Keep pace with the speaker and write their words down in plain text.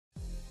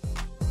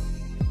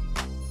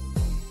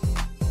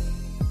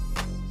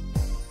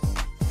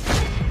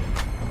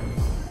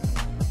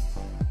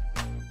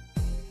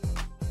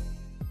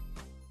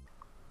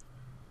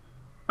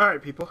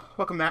Alright, people,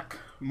 welcome back.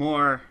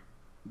 More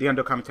The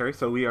Undo commentary.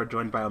 So, we are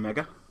joined by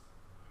Omega.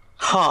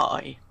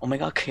 Hi,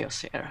 Omega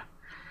Chaos here.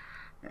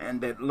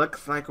 And it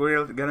looks like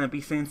we're gonna be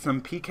seeing some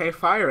PK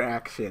Fire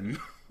action.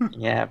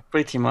 Yeah,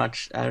 pretty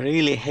much. I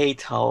really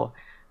hate how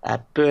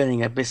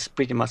Burning Abyss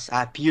pretty much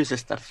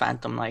abuses the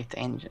Phantom Knight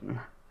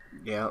engine.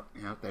 Yep,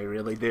 they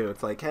really do.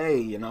 It's like,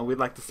 hey, we'd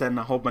like to send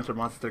a whole bunch of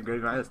monster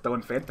grid guys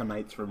throwing Phantom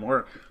Knights for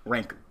more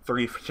rank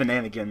 3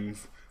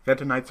 shenanigans.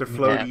 Phantom Knights are Yeah,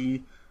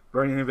 floaty,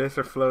 Burning Abyss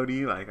are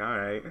floaty, like,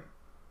 alright.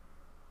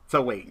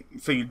 So, wait,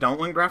 so you don't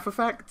want Graph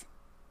Effect?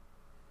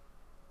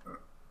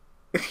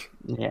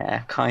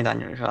 yeah, kind of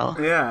unusual.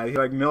 Yeah, he's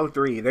like mill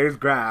 3, there's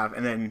Graph,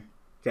 and then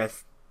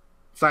just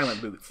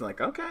silent boots.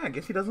 Like, okay, I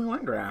guess he doesn't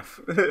want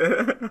Graph.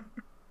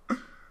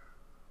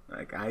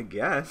 Like, I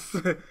guess.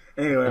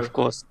 Anyway, Of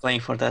course, playing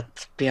for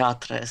that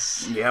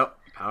Beatrice. yep,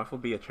 powerful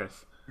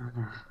Beatrice.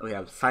 We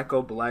have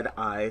Psycho Blood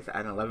Eyes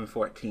at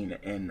 11:14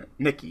 and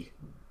Nikki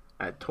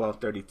at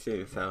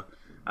 12:32. So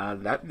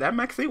that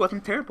Maxi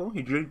wasn't terrible.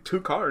 He drew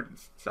 2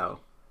 cards, so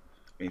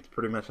I mean, it's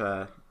pretty much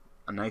a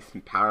nice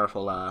and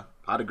powerful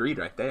pot of greed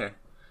right there.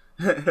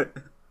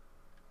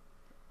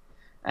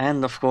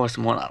 And of course,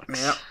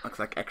 Monarchs. Yep, looks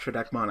like extra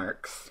deck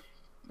Monarchs,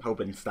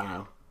 Hoban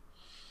style.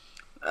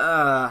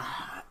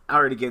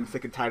 Already getting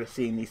sick and tired of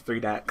seeing these 3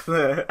 decks.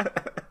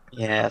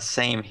 Yeah,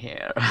 same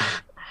here.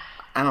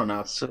 I don't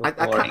know. So I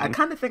boring.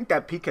 kind of think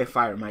that PK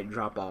Fire might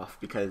drop off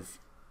because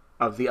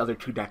of the other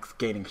 2 decks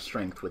gaining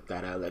strength with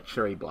that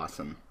Cherry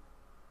Blossom.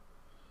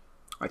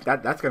 Like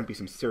that's gonna be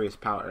some serious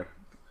power.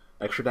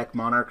 Extra deck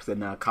Monarchs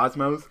and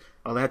Cosmos.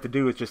 All they have to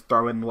do is just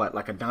throw in what,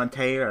 like a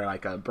Dante or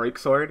like a Break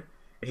Sword.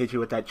 It hits you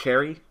with that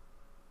Cherry,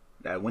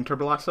 that Winter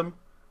Blossom.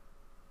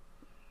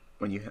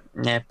 When you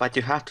Yeah, but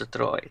you have to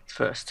throw it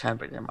first turn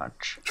pretty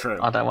much. true,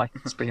 Otherwise,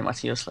 it's pretty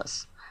much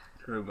useless.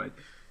 true, but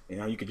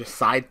you could just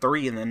side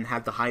 3 and then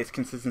have the highest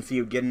consistency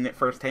of getting it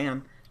first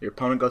hand. Your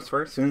opponent goes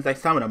first. As soon as they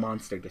summon a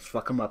monster, just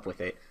fuck them up with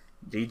it.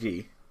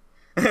 GG.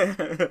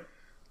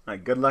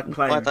 Like, good luck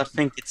playing. But I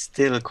think it's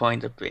still going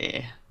to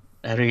be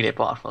a really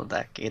powerful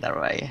deck either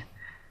way.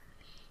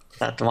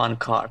 That one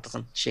card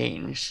doesn't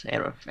change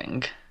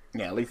everything.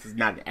 Yeah, at least it's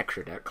not an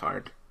extra deck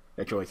card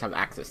that you always have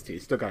access to. You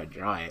still gotta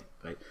draw it,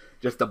 but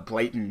just the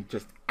blatant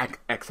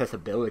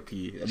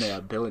accessibility and the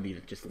ability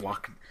to just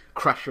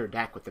crush your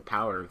deck with the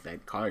power of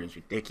that card is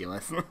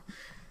ridiculous.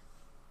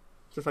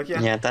 Just like,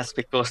 yeah. Yeah, that's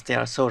because they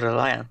are so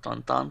reliant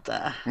on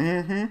Dante.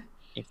 Mm-hmm.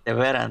 If they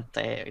weren't,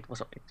 it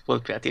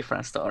would be a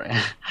different story.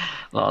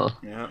 Lol.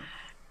 Yeah.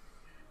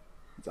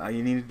 That's all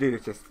you need to do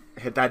is just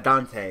hit that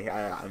Dante.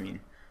 I mean,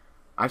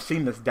 I've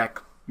seen this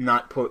deck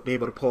not be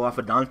able to pull off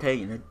a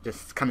Dante, and it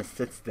just kind of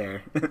sits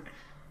there.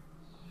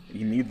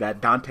 You need that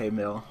Dante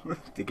mill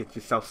to get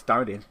yourself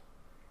started.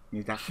 You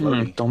need that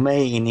floaty.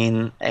 Domain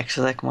in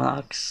Exotic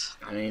Monarchs.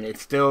 I mean, it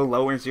still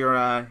lowers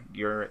your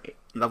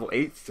level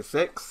 8s to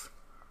 6.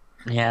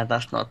 Yeah,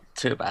 that's not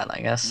too bad,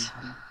 I guess.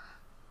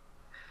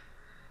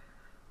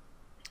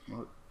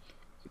 Well,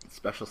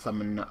 special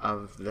summon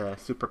of the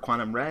Super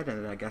Quantum Red,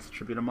 and I guess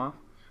tribute them off.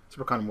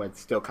 Super Quantum Red's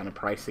still kind of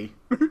pricey.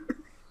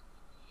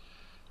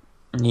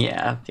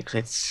 Yeah, because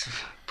it's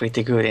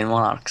pretty good in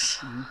Monarchs.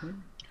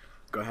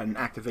 Go ahead and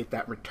activate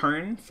that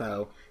return,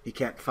 so he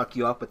can't fuck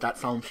you up with that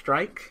Solemn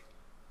Strike.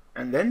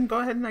 And then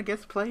go ahead and, I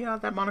guess, play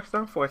that Monarch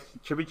Stoneforce.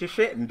 Tribute your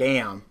shit, and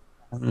damn.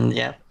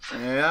 Yeah,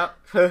 Yep.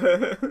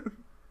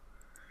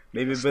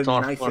 Maybe it'd been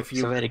nice if Stormforce is a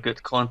you... very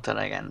good counter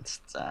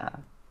against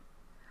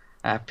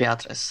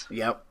Beatrice.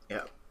 Yep.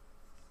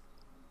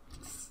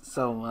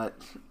 So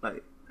much.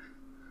 Like,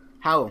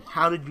 how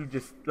did you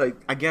just, like,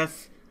 I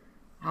guess...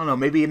 I don't know,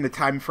 maybe in the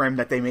time frame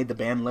that they made the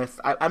ban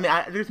list. I mean,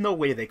 there's no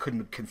way they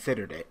couldn't have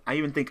considered it. I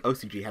even think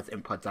OCG has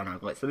inputs on our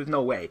list, so there's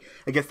no way.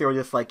 I guess they were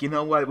just like, you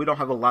know what, we don't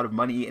have a lot of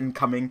money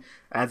incoming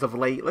as of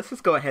late. Let's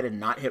just go ahead and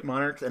not hit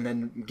Monarchs and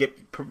then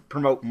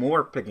promote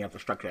more picking up the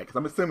structure. Because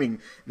I'm assuming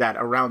that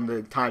around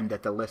the time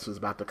that the list was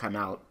about to come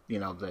out,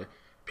 the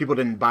people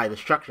didn't buy the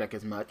structure deck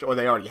as much, or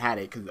they already had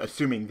it, because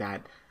assuming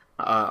that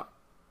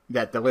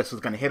that the list was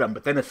going to hit them.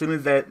 But then as soon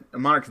as that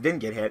Monarchs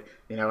didn't get hit,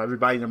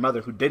 everybody and their mother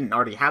who didn't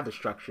already have the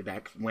structure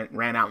deck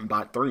ran out and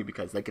bought 3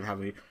 because they could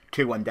have a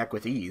 2-1 deck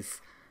with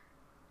ease.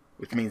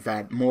 Which means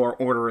that more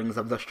orderings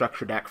of the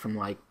structure deck from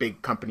like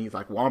big companies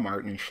like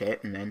Walmart and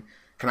shit, and then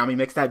Konami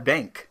makes that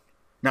bank.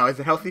 Now, is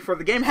it healthy for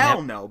the game? Hell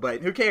Yep. no,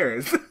 but who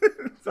cares?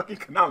 It's fucking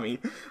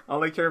Konami.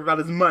 All they care about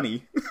is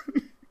money.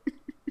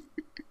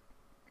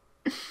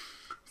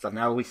 So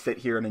now we sit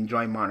here and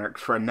enjoy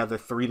Monarchs for another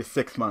 3 to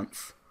 6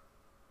 months.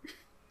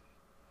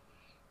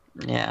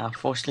 Yeah,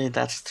 unfortunately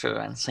that's true,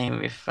 and same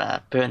with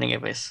Burning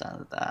Abyss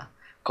and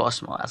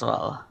Cosmo as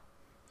well.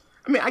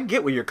 I mean, I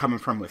get where you're coming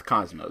from with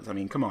Cosmos. I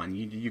mean, come on,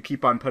 you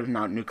keep on putting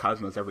out new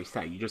Cosmos every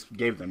set. You just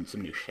gave them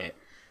some new shit.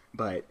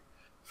 But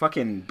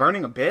fucking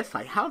Burning Abyss,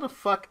 like, how the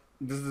fuck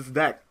does this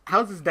deck...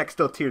 How is this deck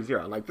still tier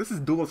 0? Like, this is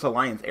Duelist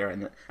Alliance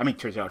era. I mean,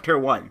 tier 0, tier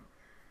 1.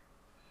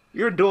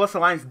 You're a Duelist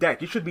Alliance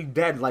deck. You should be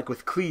dead, like,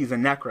 with Cleese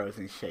and Necros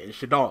and shit, and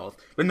Shaddolls.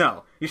 But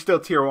no, you're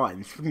still tier 1.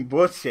 It's fucking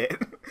bullshit.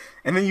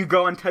 And then you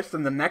go untouched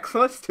in the next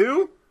list,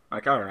 too?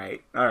 Like, all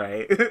right, all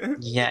right.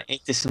 Yeah,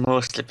 it is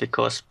mostly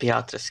because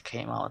Beatrice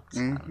came out.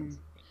 Hmm.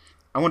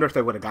 I wonder if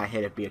they would have got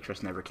hit if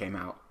Beatrice never came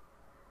out.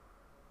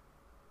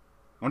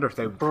 I wonder if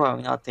they.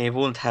 Probably not. They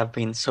wouldn't have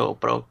been so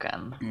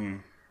broken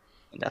Mm.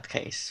 in that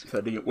case. So,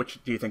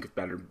 which do you think is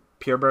better,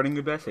 pure Burning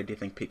Abyss, or do you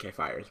think PK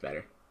Fire is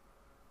better?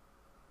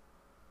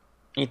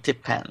 It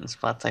depends,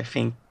 but I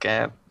think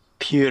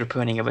pure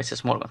Burning Abyss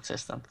is more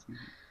consistent.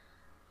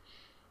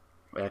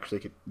 They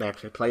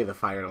actually play the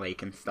Fire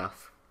Lake and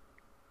stuff.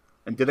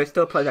 And do they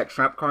still play that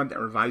trap card that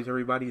revives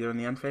everybody during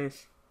the end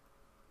phase?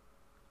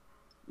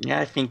 Yeah,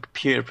 I think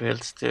pure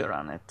builds do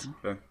run it.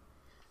 Okay.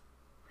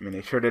 I mean,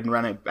 they sure didn't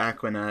run it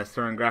back when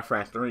Sterling Graph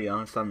 3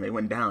 all of a sudden they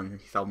went down. You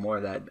saw more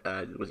of that,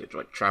 was it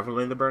like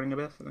Traveler the Burning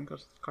Abyss? I think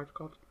that's what the card's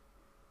called.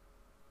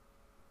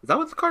 Is that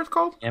what the card's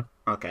called? Yep.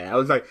 Okay, I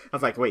was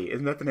like, wait,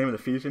 isn't that the name of the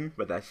fusion?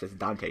 But that's just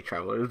Dante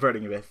Traveler the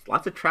Burning Abyss.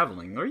 Lots of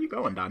traveling. Where are you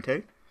going,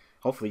 Dante?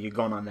 Hopefully you're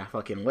going on that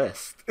fucking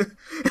list.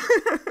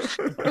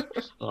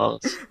 Well,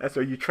 That's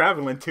where you're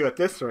traveling to at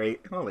this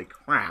rate. Holy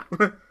crap.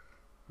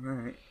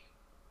 Alright.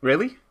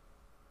 Really?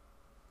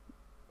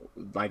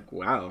 Like,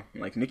 wow.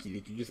 Like, Nikki,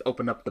 did you just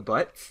open up the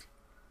butts?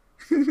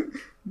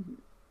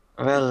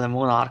 well, the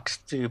Monarchs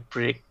do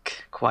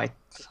break quite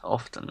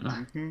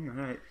often.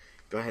 Alright.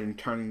 Go ahead and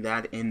turn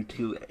that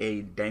into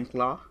a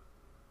Danklaw.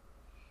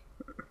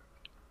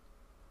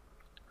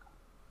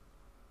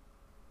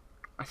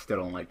 I still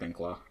don't like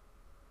Danklaw.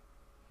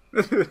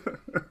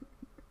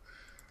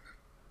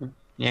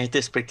 Yeah, it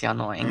is pretty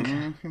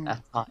annoying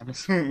at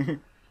times. I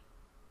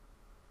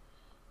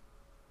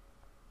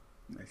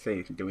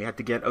say, do we have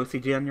to get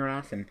OCG on your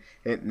ass and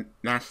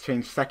mass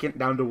change second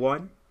down to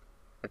 1?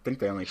 I think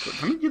they only play.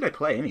 How many do they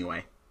play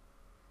anyway?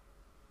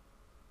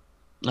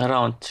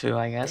 Around 2,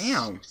 I guess.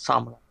 Damn.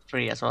 Some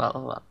 3 as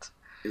well, but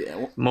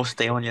Yeah, most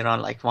they only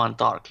run like one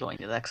Dark Claw in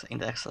the deck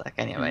deck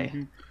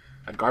anyway.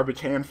 a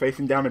garbage hand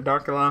facing down a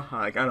Darkla?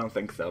 Like, I don't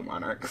think so,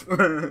 Monarchs.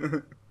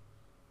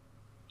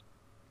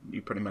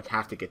 You pretty much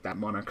have to get that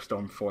Monarch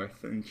Storm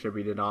forth and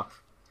tribute it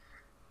off.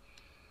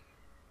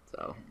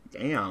 So,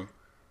 damn.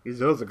 These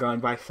duels are going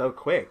by so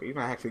quick. We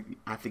might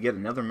have to get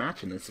another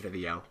match in this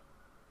video.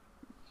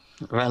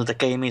 Well, the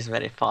game is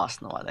very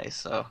fast nowadays,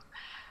 so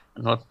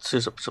not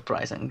too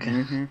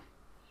surprising.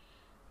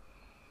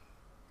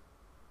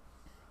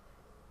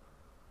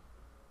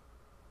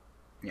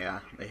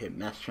 Yeah, they hit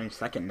Mass Change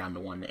second down to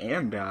 1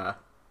 and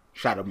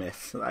Shadow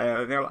Miss.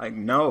 They're like,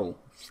 no,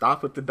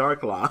 stop with the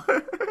Dark Law.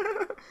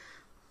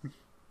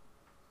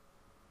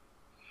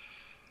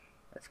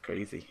 That's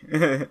crazy.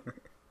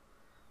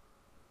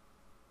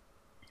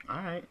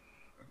 Alright.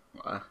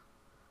 I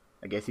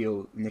guess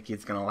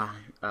Nicky's gonna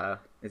allow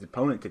his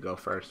opponent to go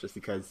first just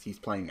because he's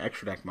playing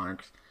extra deck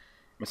Monarchs.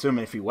 I'm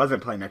assuming if he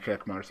wasn't playing extra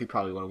deck Monarchs, he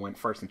probably would have went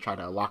first and tried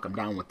to lock him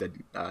down with the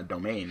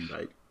domain,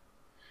 but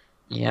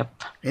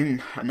Yep.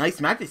 and a nice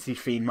Majesty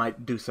Fiend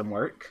might do some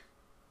work.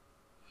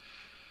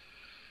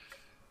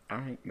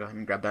 Alright, go ahead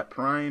and grab that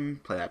Prime,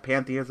 play that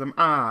Pantheism.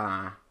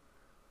 Ah!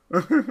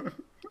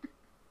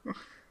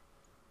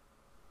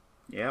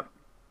 Yep.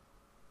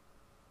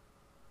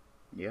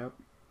 Yep.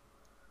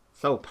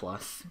 So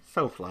plus.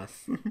 So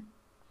plus.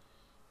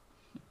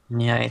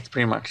 Yeah, it's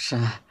pretty much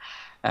a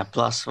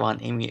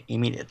 +1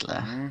 immediately.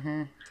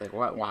 It's like,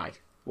 what? Why?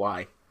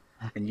 Why?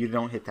 And you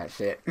don't hit that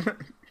shit.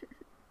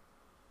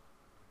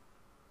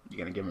 You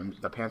gonna give him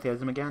the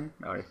Pantheism again?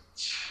 Or...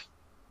 See,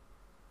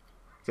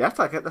 that's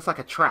like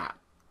a trap.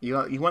 You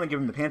want to give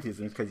him the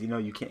Pantheism because you know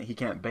he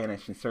can't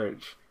banish and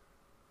search.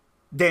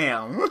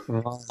 Damn.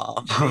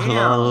 Wow.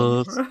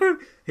 Damn.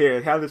 Here,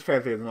 have this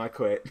Pantheism. I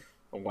quit.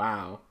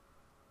 Wow.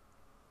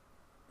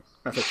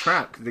 That's a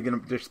trap because they're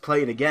gonna just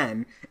play it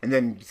again and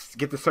then just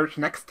get the search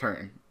next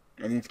turn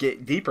and then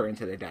get deeper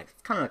into their deck.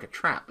 It's kind of like a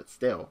trap, but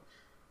still.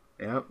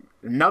 Yep.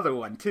 Another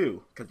one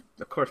too, because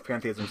of course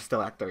Pantheism is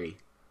still at 3.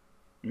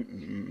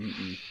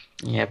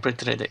 Yeah,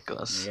 pretty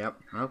ridiculous. Yep.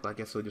 Well, I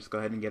guess we'll just go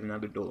ahead and get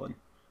another duel in.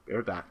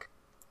 We're back.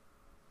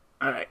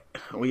 Alright,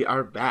 we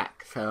are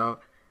back. So,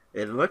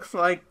 it looks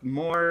like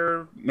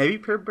more, maybe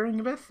pure Burning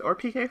Abyss or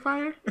PK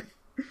Fire.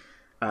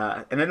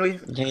 And then we...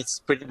 Yeah, it's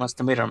pretty much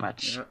the mirror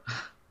match. Yep.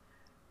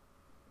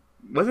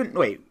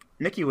 Wait,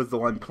 Nikki was the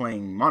one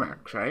playing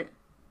Monarchs, right?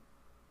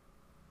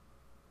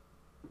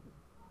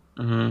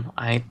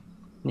 I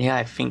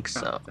think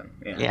so.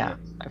 Yeah,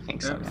 I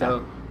think so. Yeah.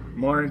 So,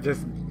 more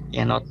just...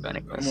 Yeah, not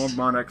Burning Abyss. More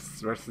Monarchs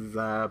versus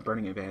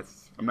Burning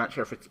Abyss. I'm not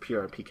sure if it's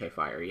pure or PK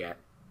Fire yet.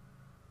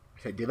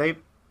 So, do they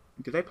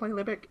play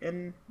Libic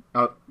in...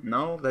 Oh,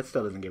 no, that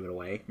still doesn't give it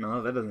away.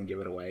 No, that doesn't give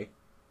it away.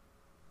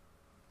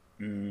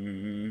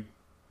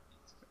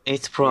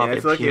 It's probably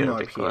it's pure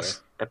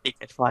because the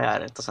PK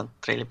Fire doesn't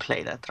really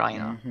play that right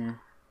now.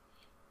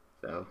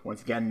 So,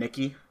 once again,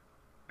 Nikki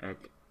at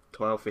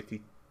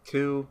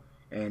 12:52,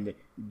 and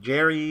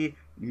Jerry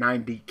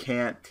 90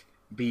 can't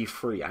be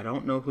free. I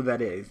don't know who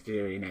that is,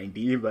 Jerry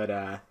 90, but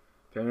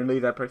apparently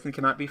that person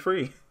cannot be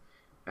free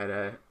at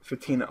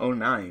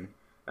 15:09.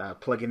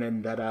 Plugging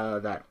in that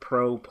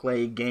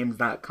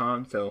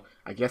proplaygames.com, so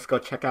I guess go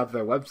check out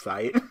their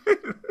website.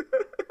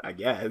 I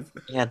guess.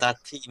 Yeah,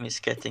 that team is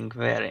getting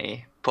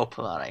very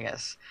popular, I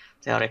guess.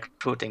 They are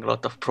recruiting a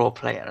lot of pro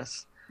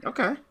players.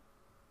 Okay.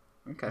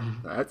 Okay.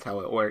 Mhm. That's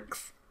how it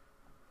works.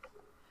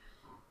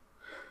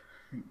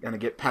 Gonna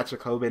get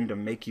Patrick Hoban to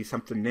make you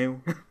something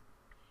new.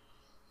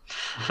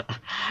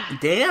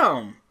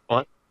 Damn.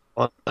 What?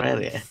 What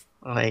already?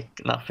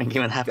 Like nothing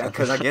even happened.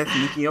 Because I guess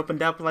Nikki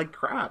opened up like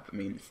crap. I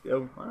mean, it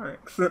still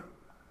works.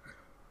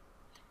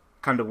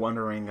 Kind of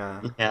wondering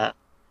Yeah.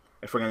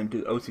 if we're gonna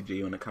do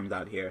OCG when it comes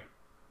out here.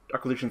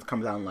 Dark Illusions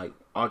comes out in like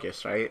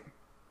August, right?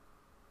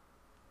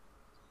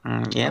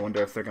 I Yep.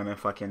 wonder if they're gonna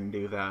fucking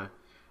do the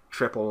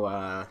triple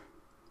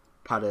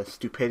pot of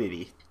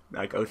stupidity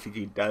like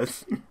OCG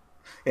does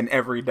in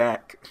every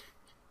deck.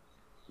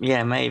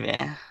 Yeah, maybe.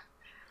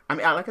 I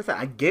mean, like I said,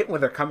 I get where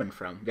they're coming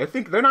from.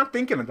 They're not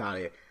thinking about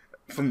it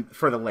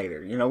for the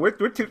later. You know,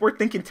 we're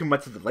thinking too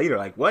much of the later.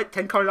 Like, what?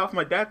 10 cards off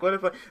my deck? What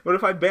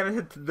if I banish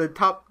it to the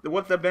top?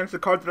 What's that banish the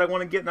cards that I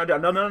want to get?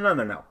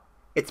 No.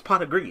 It's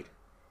pot of greed.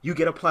 You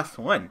get a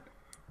 +1.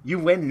 You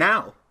win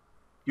now.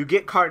 You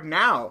get card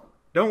now.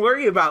 Don't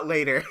worry about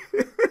later.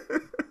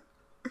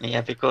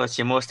 Yeah, because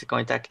you're mostly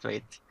going to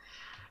activate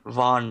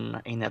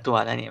one in a duel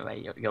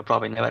anyway. You're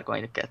probably never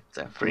going to get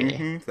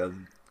three. So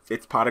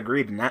it's pot of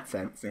greed in that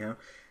sense. You know,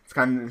 it's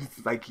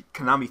like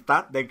Konami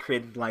thought they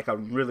created like a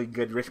really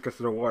good risk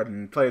versus reward,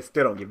 and players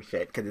still don't give a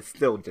shit because it's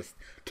still just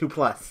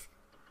 2+.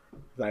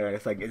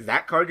 It's like, is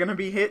that card gonna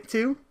be hit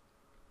too?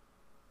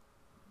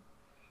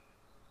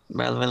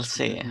 Well, we'll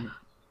see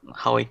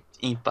how it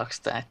impacts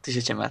the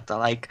decision meta.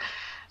 Like,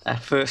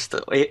 at first,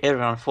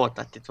 everyone thought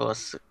that it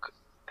was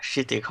a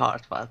shitty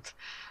card, but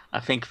I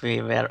think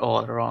we were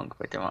all wrong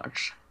pretty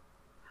much.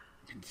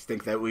 I just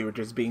think that we were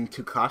just being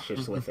too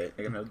cautious with it.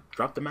 They're gonna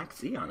drop the max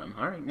C on them.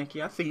 All right,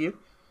 Nikki, I see you.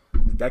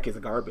 The deck is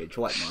garbage.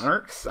 What,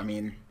 Monarchs? I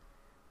mean,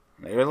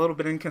 they're a little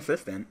bit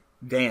inconsistent.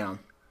 Damn.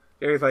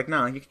 Jerry's like,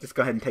 no, you can just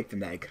go ahead and take the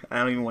neg. I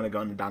don't even want to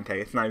go into Dante.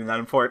 It's not even that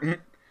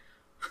important.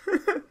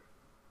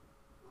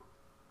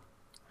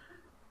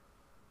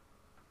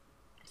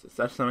 So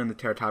such summon the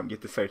Terror Top,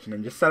 get the search, and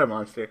then just set a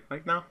monster.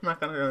 Like, no, I'm not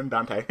gonna go in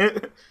Dante.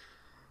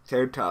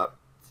 Terror Top.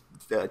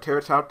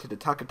 Terror Top to the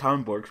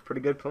Takatomborg's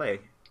pretty good play.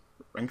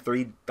 Rank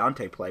 3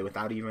 Dante play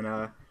without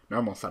even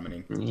normal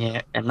summoning.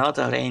 Yeah,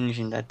 another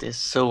engine that is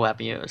so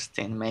abused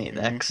in many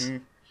decks.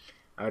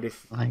 I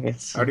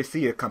already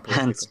see a couple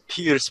and of people.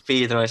 Pure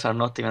speedruns are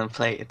not even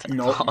played.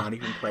 Nope, not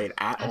even played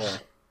at all.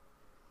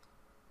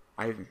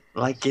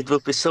 Like, it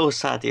would be so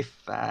sad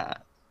if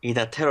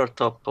either Terror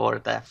Top or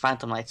the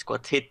Phantom Knights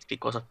got hit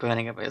because of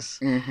Burning Abyss.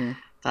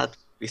 That would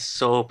be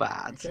so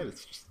bad. Yeah,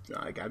 it's just,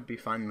 like, I'd be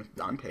fine with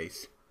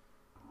Dante's.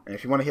 And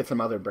if you want to hit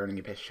some other Burning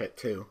Abyss shit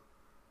too,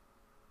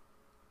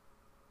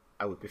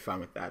 I would be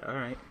fine with that.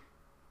 Alright.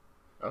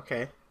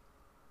 Okay.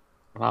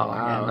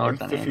 Wow,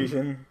 yeah,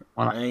 Diffusion.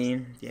 I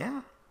mean,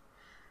 yeah.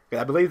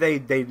 I believe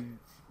they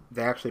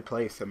actually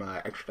play some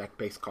extra deck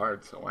based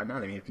cards, so why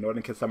not? I mean, if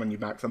Norden can summon you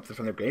back something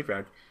from their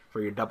graveyard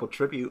for your double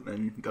tribute,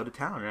 then go to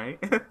town, right?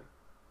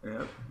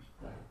 Yeah.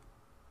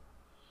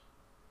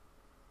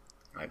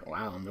 Like,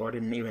 wow,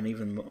 Norden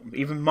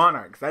even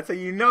Monarchs. That's how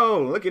you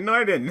know. Look at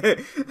Norden.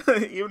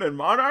 Even in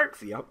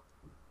Monarchs? Yep.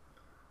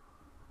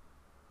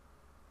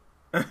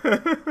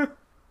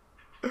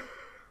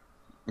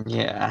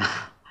 Yeah.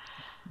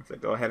 So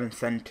go ahead and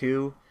send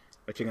 2.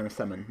 What you gonna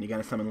summon? You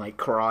gonna summon like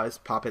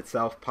Khaos, pop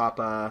itself, pop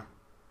Roll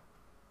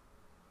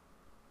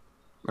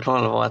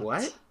what?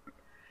 What?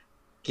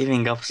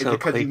 Giving up so Is it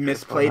because quick you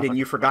misplayed and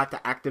you forgot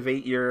to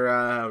activate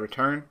your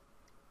return?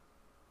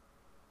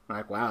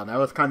 Like, wow, that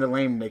was kind of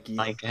lame, Nikki.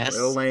 I guess.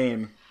 Real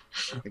lame.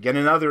 Get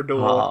another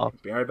duel. Wow.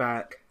 Be right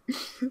back.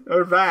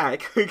 We're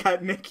back. We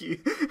got Nikki.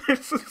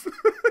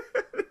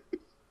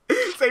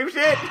 Same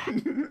shit.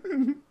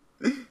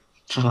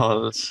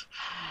 Trolls.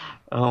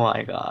 Oh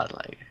my god,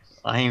 like,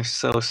 I'm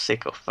so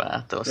sick of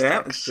those Yeah,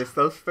 decks. it's just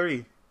those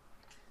 3.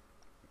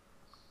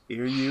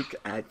 Iryuk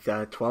at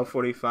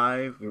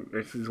 12:45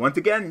 versus, once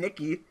again,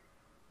 Nikki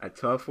at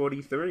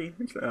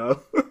 12:43.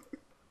 So,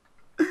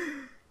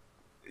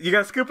 you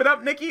gonna scoop it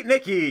up, Nikki?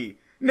 Nikki!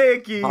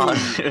 Nikki! Oh,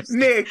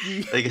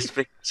 Nikki! Like, it's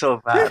freaking so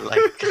bad,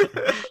 like...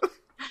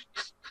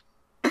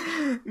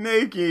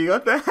 Nikki,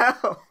 what the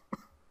hell?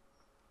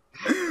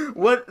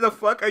 What the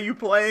fuck are you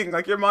playing?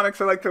 Like, your Monarchs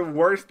are like the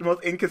worst,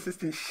 most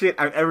inconsistent shit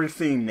I've ever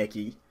seen,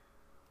 Nikki.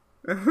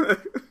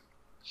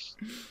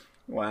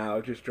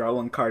 Wow, just draw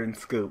 1 card and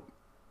scoop.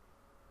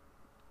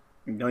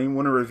 You don't even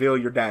want to reveal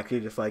your deck.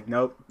 You're just like,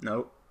 nope.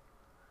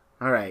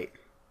 Alright.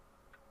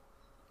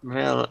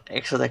 Well,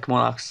 extra deck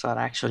Monarchs are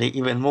actually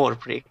even more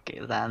tricky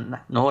than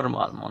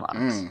normal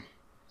Monarchs.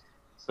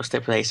 Because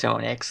they play so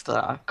many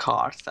extra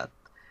cards that...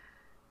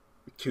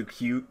 Too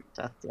cute.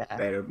 Yeah.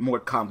 They're more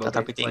combo that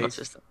are a bit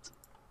inconsistent.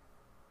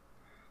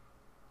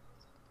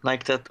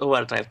 Like that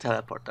Overdrive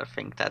Teleporter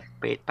thing that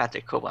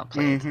Patrick Coban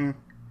played.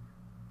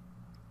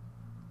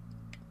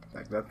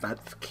 Like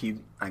that's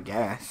cute, I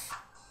guess.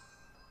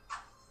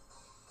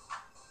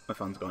 My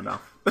phone's going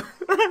off.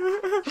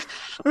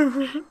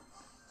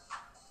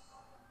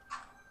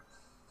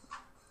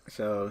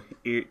 So,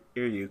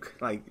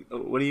 Iryuk, like,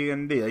 what are you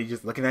gonna do? Are you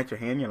just looking at your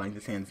hand? You're like,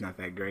 this hand's not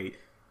that great.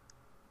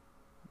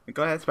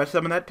 Go ahead, special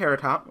summon that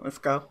Terratop. Let's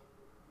go.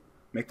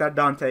 Make that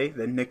Dante,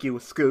 then Nikki will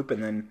scoop,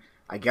 and then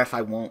I guess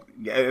I won't.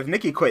 Yeah, if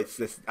Nikki quits,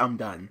 this I'm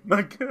done.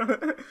 Like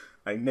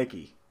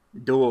Nikki,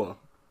 Duel.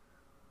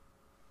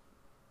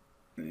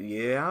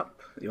 Yep.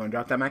 You want to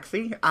drop that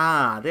Maxi?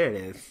 Ah, there it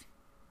is.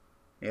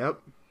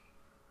 Yep.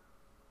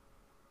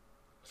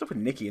 What's up with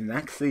Nikki and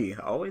Maxi?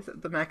 Always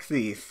at the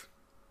Maxis.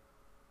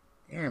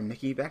 Damn,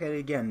 Nikki, back at it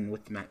again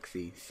with the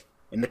Maxis.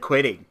 And the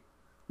quitting.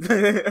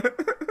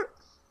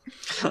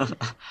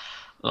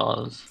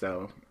 Lols.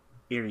 So,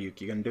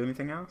 Iryuk, you gonna do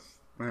anything else?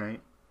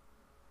 Alright.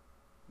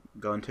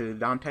 Going to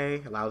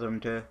Dante, allows him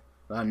to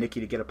allow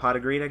Nikki to get a pot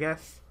of greed, I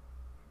guess.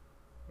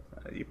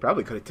 You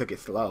probably could have took it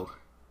slow.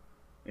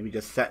 Maybe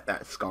just set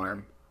that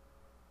Skarm.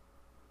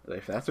 But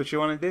if that's what you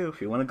want to do,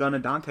 if you want to go into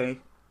Dante,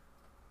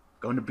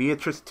 go into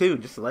Beatrice too.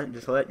 Just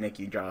let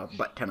Nikki draw a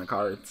butt ton of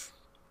cards.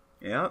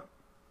 Yep.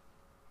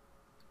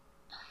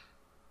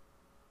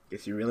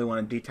 Guess you really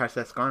want to detach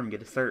that Skarm and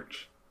get a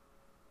search.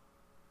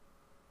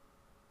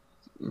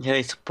 Yeah,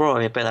 it's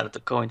probably better to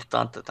go into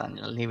Dante than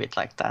leave it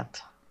like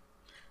that.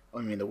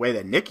 I mean, the way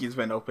that Nikki's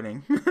been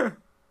opening. What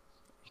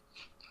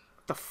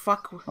the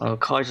fuck? Oh,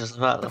 Kaijo as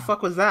well. What the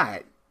fuck was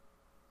that?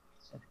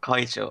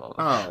 Kaijo.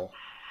 Oh.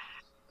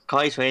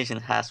 Kaijo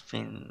agent has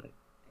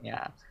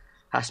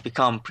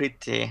become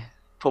pretty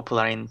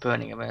popular in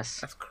Burning MS.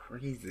 That's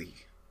crazy.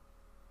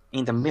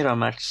 In the mirror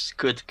match,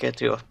 could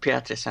get rid of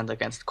Beatrice and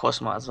against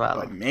Cosmo as well.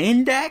 Like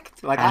main deck?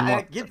 Like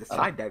I give the uh,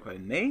 side deck, but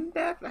main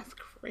deck? That's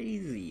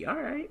crazy.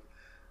 Alright.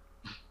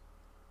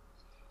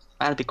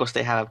 And because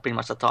they have pretty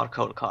much a Dark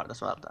Hole card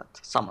as well that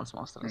summons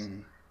monsters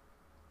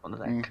on the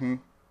deck. Mm-hmm.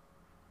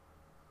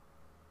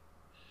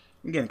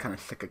 I'm getting kind of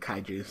sick of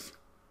kaijus.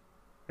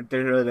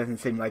 There really doesn't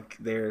seem like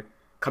they're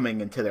coming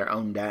into their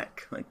own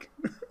deck. Like,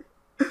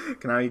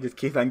 can I just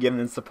keep on giving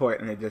them support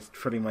and they're just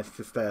pretty much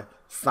just a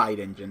side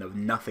engine of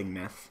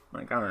nothingness?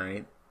 Like,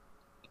 alright.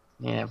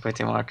 Yeah,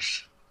 pretty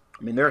much.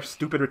 I mean, they're a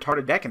stupid,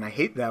 retarded deck and I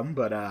hate them,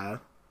 but,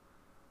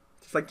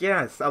 it's like,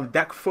 yes, a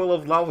deck full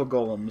of lava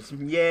golems.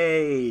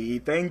 Yay,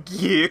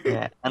 thank you.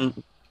 Yeah,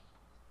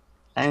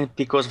 and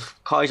because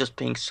of Kaijo's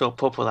being so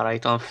popular, I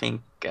don't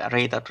think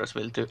Raiders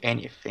will do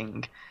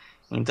anything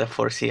in the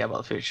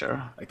foreseeable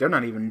future. Like, they're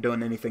not even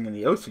doing anything in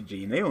the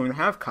OCG, and they don't even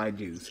have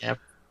kaijus. Yep.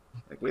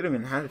 Like, we don't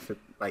even have,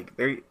 like,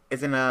 there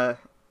isn't a...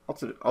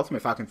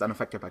 Ultimate Falcon's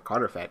unaffected by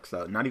card effects,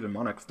 so not even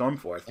Monarch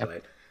Stormforce,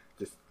 but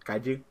just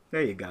kaiju.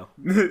 There you go.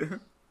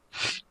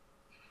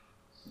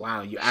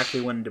 Wow, you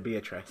actually wanted to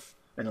Beatrice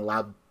and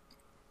allowed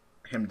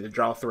him to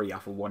draw 3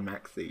 off of 1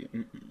 Maxi.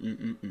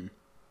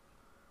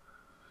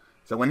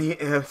 So when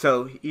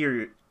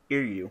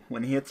Iryu,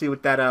 when he hits you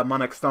with that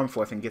Monarch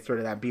Stormforce and gets rid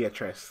of that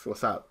Beatrice,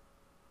 what's up?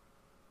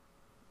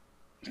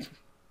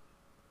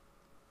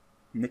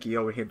 Nikki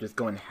over here just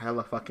going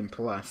hella fucking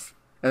plus.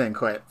 And then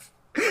quits.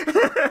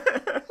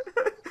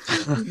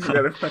 You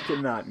better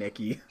fucking not,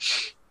 Nikki.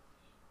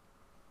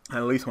 I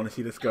at least want to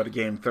see this go to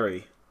game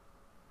 3.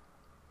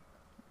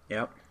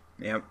 Yep.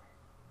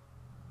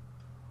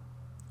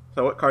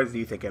 So what cards do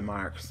you think in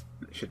Monarchs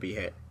should be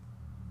hit?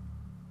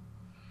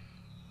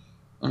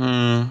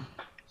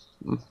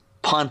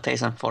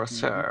 Pantheism for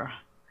sure.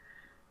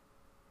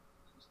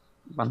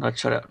 But not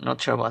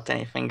sure about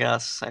anything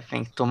else. I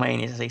think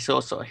Domain is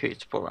also a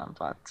huge problem,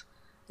 but...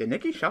 Did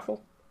Nikki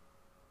shuffle?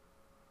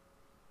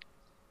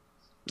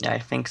 Yeah, I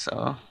think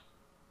so.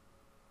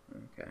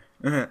 Okay.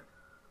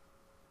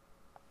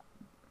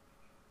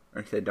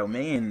 I said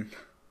Domain.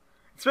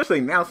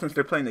 Especially now since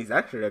they're playing these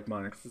extra deck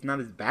Monarchs, it's not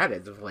as bad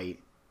as of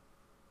late.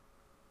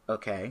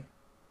 Okay.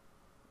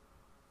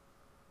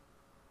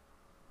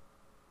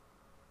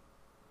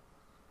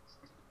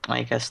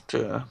 I guess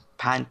to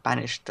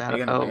banish their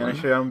You're gonna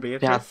show them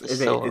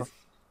Beatrice?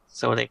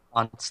 So they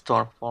can't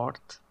storm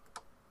fort.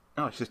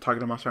 No, it's just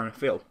target a monster on the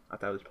field. I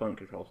thought it was opponent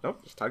controls.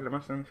 Nope, just target a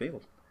monster on the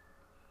field.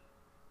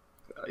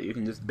 You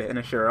can just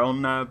banish your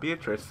own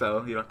Beatrice,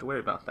 so you don't have to worry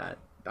about that.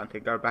 Dante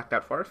guard back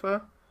that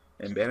Farfa,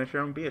 and banish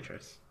your own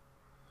Beatrice.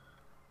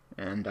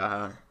 And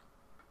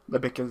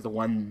Libic is the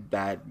one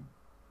that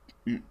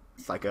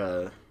it's like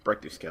a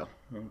breakthrough skill.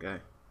 Okay.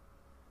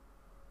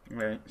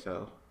 Alright,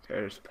 so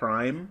there's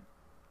Prime.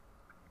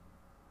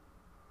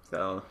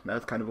 So that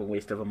was kind of a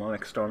waste of a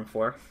Monarch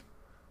Stormforce.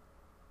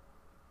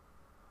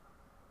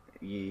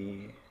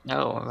 Yeah.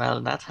 Oh,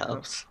 well, that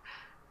helps.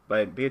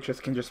 But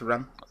Beatrice can just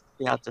run.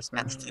 You have to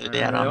spend still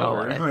there on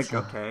over it. Like,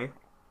 okay.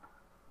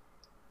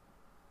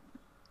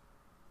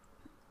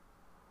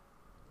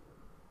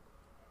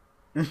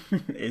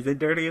 Is it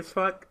dirty as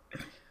fuck?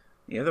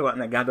 You're the one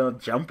that got all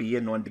jumpy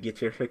and wanted to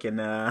get your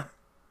freaking,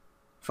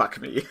 fuck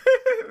me.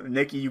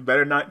 Nikki, you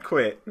better not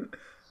quit.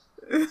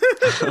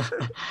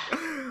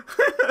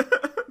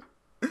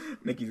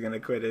 Nikki's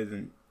gonna quit,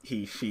 isn't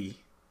he, she?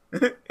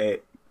 Hey,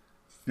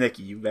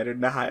 Nikki, you better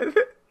not.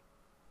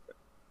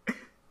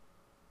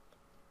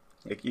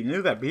 Like, you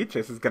knew that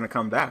Beatrice was gonna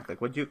come back.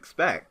 Like, what'd you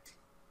expect?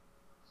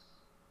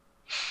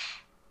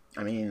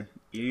 I mean,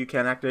 you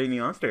can't activate any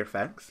monster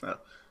effects. So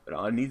But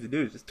all it needs to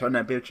do is just turn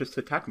that bitch just to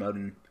attack mode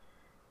and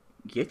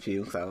get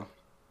you, so...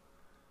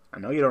 I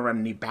know you don't run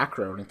any back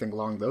row or anything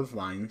along those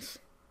lines.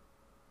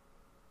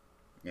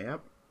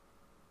 Yep.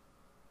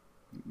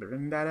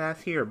 Bring that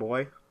ass here,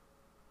 boy.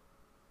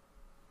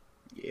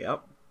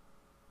 Yep.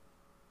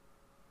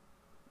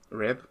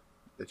 Rib?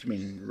 That you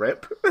mean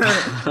rip?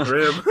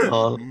 Rib.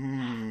 Well,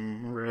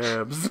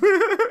 Ribs.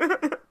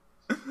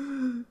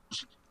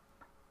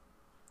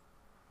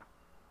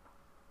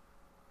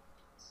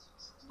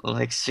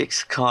 like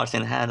 6 cards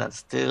in hand and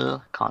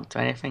still can't do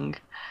anything.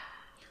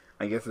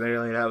 I guess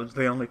really that was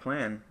the only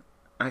plan.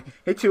 I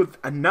hit you with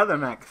another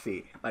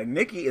maxi. Like,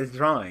 Nikki is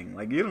drawing.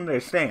 Like, you don't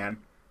understand.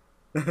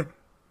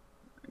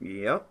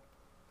 Yep.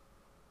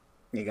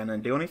 You gonna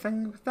do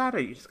anything with that, or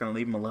are you just gonna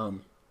leave him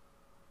alone?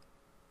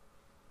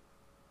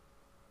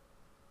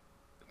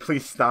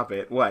 Please stop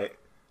it. What?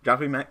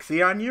 Dropping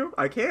maxi on you?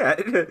 I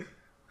can't.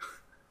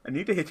 I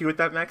need to hit you with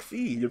that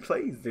maxi. Your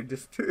plays, they're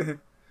just too...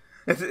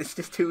 it's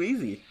just too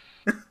easy.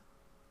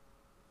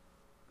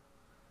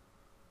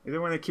 Either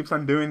when it keeps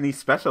on doing these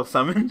special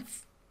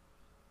summons.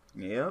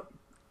 Yep.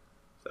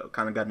 So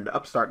kind of got an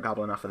upstart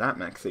goblin off of that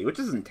maxi, which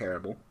isn't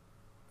terrible.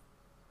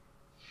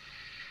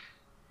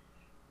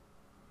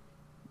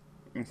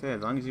 Like I say,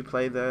 as long as you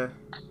play the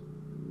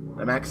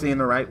maxi in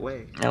the right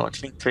way. No,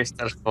 Twin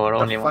Twister for The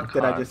only one fuck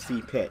did I card. just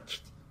see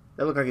pitched?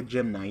 That looked like a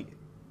gym knight.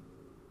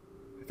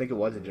 I think it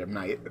was a gym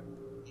knight.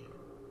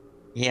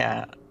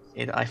 Yeah,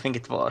 I think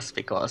it was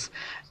because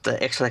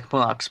the extra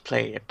Monarchs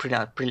play a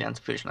brilliant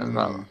fusion as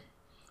well.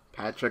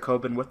 Patrick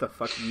Hoban, what the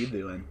fuck are you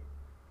doing?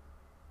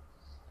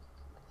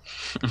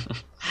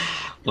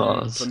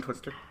 Twin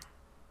Twister?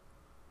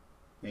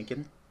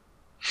 Naked?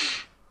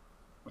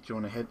 What, you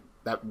want to hit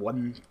that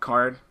one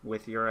card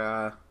with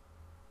your,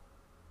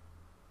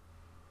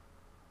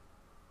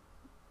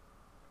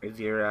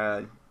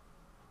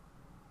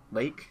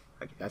 lake?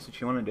 I guess that's what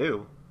you want to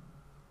do.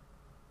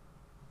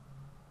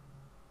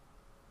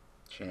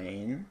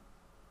 Chain.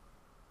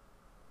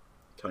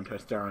 Twin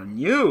Twister on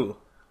you!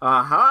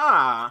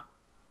 Aha!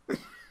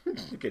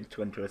 Good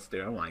Twin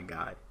Twister, oh my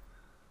god.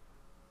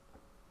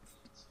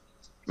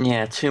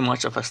 Yeah, too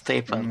much of a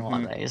staple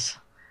nowadays.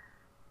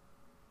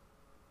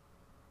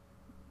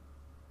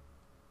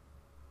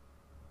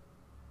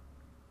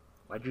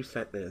 Why'd you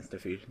set the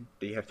Insta-Fusion?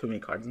 Do you have too many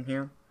cards in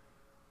here?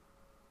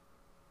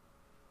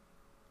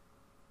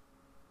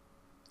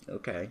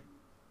 Okay.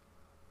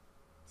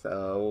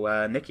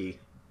 So, Nikki,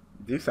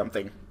 do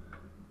something.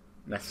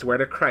 And I swear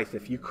to Christ,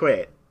 if you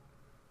quit.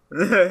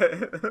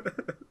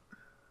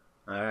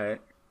 Alright.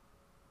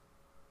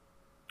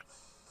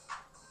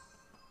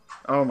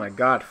 Oh my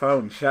god,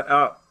 phone, shut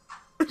up.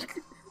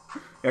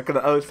 You're to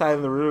the other side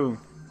of the room.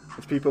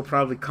 There's people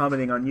probably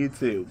commenting on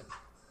YouTube.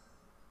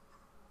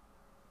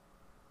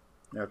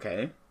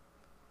 Okay.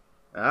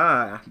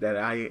 That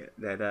idea.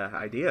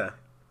 That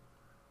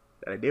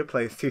idea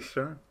plays too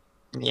strong.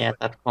 Yeah,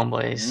 that combo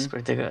is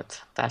pretty good.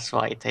 That's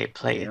why they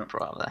play it,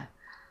 probably.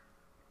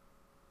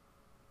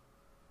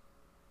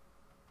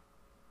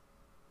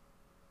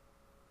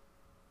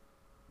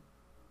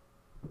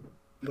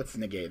 What's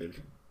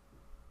negated?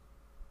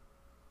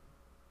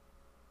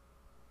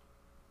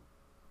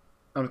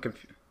 I'm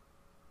confused.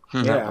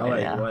 Yeah,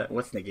 like,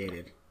 what's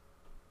negated?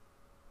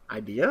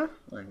 Idea?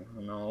 Like,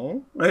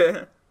 no.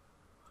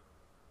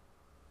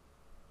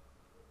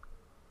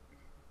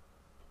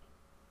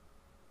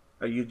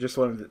 Are you just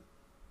one of the...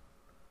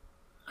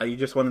 Are you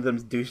just one of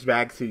them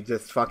douchebags who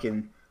just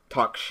fucking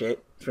talk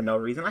shit for no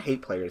reason? I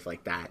hate players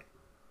like that.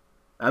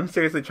 I'm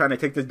seriously trying to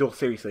take this duel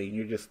seriously, and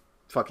you're just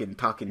fucking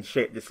talking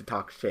shit just to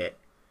talk shit.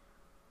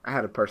 I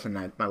had a person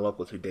at my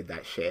locals who did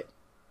that shit.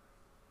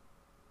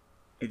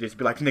 He'd just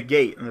be like,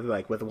 negate. And I'd be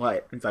like, with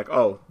what? And it's like,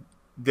 oh,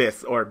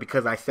 this, or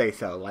because I say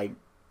so. Like,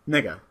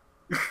 nigga.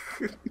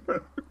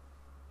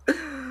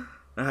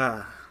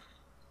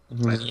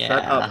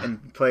 Shut up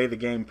and play the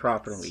game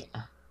properly.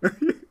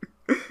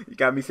 You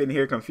got me sitting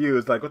here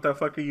confused. Like, what the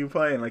fuck are you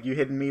playing? Like, you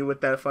hitting me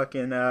with that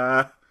fucking,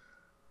 that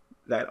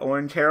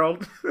orange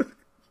herald?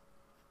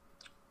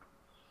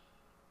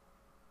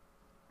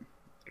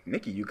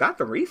 Nikki, you got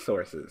the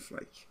resources.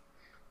 Like,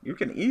 you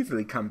can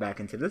easily come back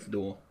into this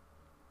duel.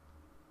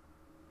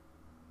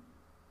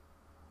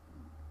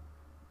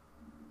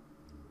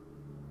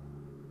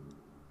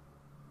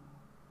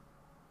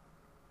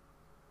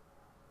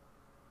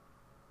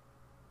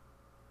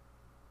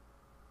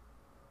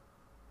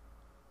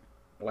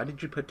 Why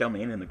did you put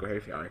Domain in the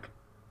graveyard?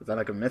 Was that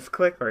like a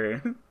misclick,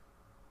 or?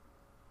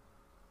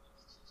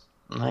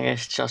 I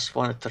guess just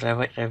wanted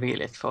to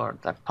reveal it for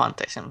the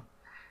Pantheism.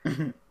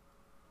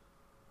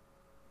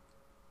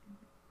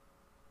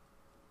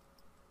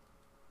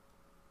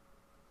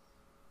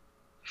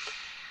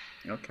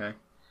 Okay.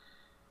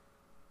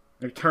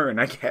 Your turn,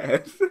 I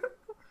guess.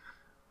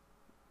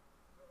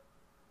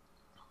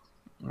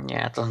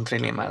 Yeah, it doesn't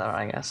really matter,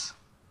 I guess.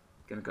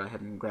 Gonna go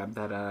ahead and grab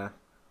that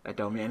that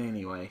Domain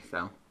anyway,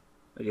 so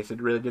I guess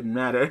it really didn't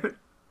matter.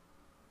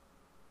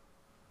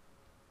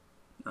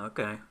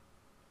 Okay.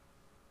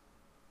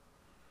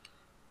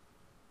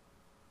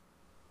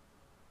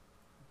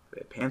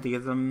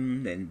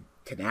 pantheism and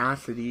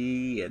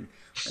tenacity and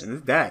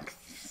this deck.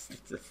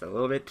 It's just a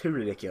little bit too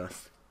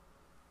ridiculous.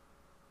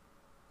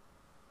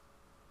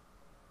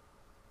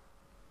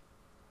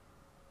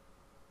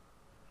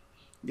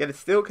 Yet it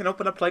still can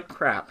open up like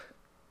crap.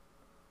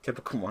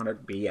 Typical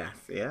Monarch B.E.S.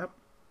 Yep.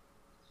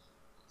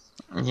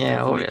 Yeah, Doesn't make you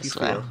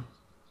obviously. feel.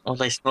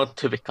 Although it's not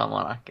typical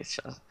Monarch,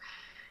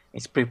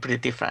 it's pretty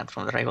different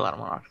from the regular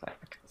Monarch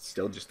deck. It's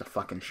still just a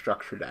fucking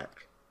structure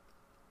deck.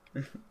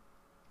 I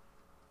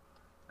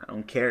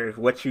don't care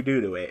what you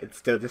do to it. It's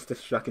still just a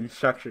fucking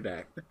structure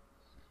deck.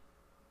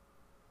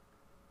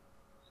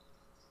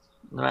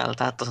 Well,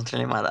 that doesn't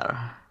really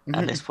matter,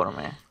 at least for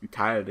me. I'm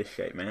tired of this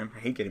shit, man. I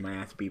hate getting my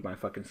ass beat by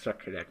fucking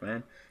structure deck,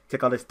 man.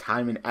 Took all this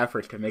time and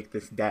effort to make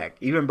this deck.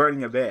 Even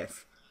Burning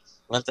Abyss.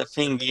 Well, the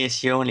thing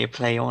is, you only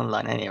play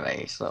online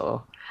anyway,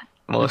 so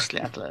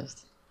mostly at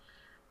least.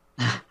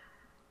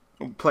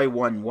 Play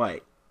one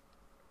what?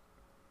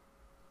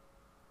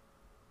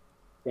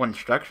 One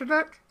structure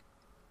deck?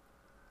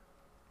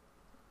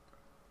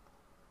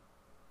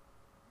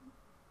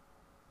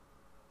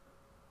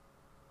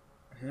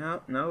 Yeah,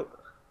 no.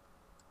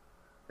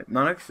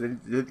 Monarchs,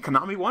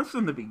 Konami wants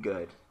them to be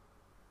good.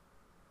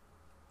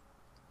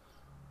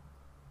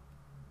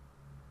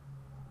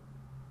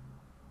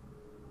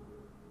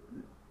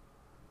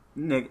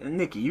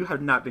 Nikki, you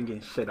have not been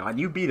getting shit on.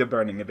 You beat a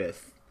Burning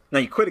Abyss. Now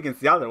you quit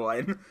against the other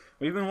one.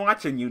 We've been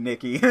watching you,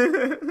 Nikki.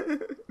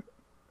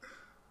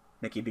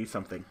 Nikki, do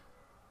something.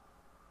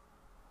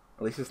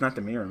 At least it's not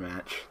the mirror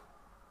match.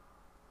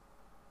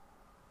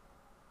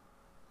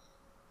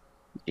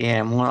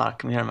 Yeah,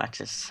 Monarch mirror match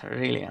is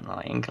really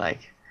annoying.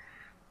 Like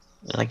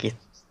it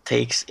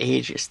takes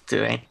ages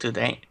to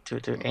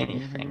do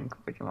anything,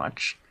 pretty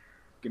much.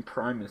 Fucking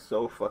Prime is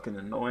so fucking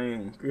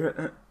annoying.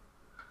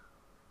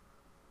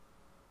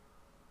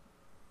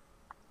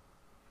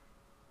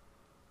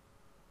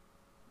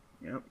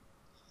 Yep.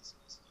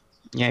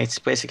 Yeah, it's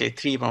basically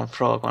 3-1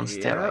 frog on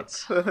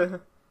steroids.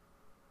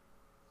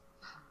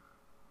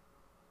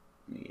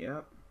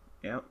 Yep.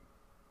 Yep.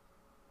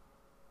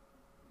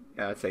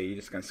 Yeah, I'd say you're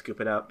just gonna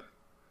scoop it up.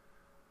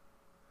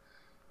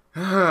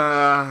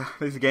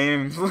 These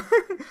games.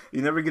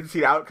 You never get to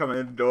see the outcome in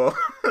the duel.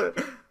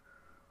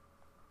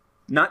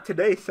 Not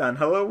today, son.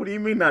 Hello? What do you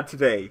mean not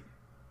today?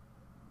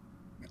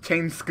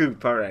 Chain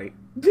scoop, alright.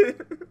 Just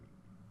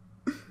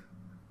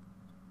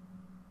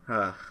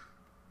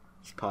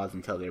pause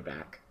until they're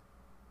back.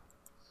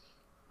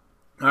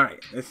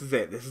 Alright, this is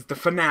it. This is the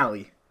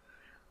finale.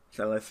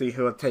 So let's see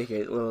who will take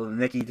it. Will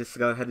Nikki just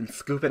go ahead and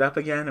scoop it up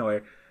again,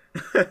 or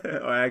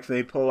or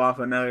actually pull off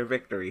another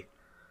victory?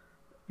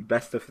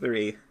 Best of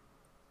 3.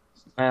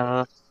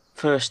 Well,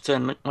 first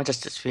turn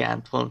Majesty's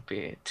Fiend won't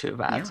be too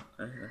bad.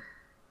 Yeah,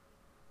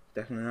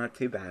 definitely not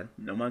too bad.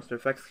 No monster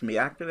effects can be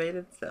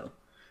activated, so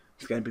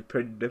it's going to be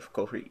pretty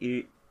difficult for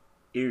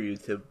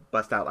Iryu to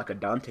bust out like a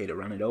Dante to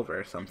run it over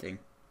or something.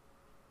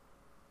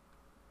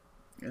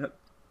 Yep.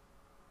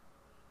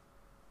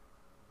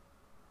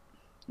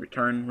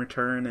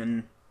 Return,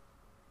 and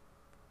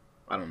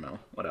I don't know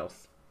what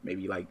else.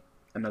 Maybe like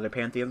another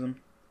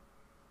Pantheism.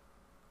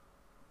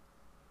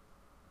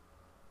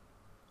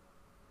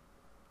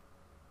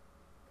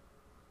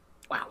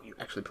 Wow, you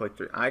actually played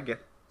 3. I guess.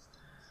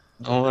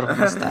 Oh, what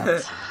was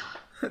that?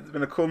 It's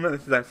been a cool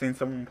minute since I've seen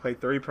someone play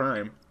 3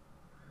 Prime.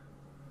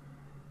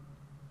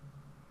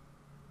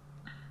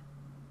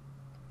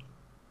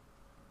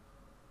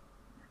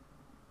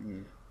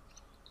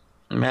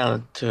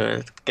 Well,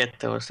 to get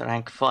those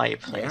rank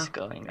 5 plays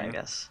going, I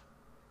guess.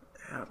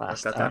 Yeah,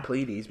 bust out that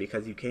Pleiades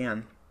because you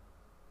can.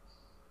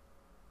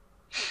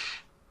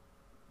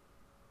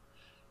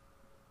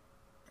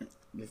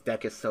 This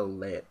deck is so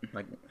lit.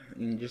 Like,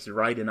 you can just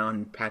ride it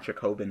on Patrick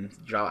Hoban's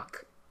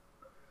jock.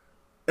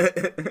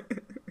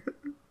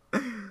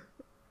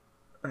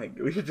 Like,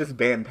 we should just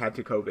ban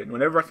Patrick Hoban.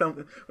 Whenever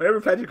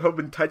Patrick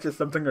Hoban touches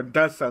something or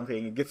does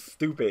something, it gets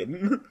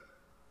stupid.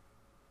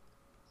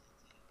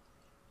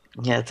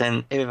 Yeah,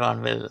 then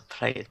everyone will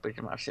play it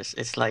pretty much.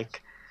 It's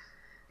like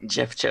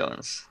Jeff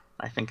Jones.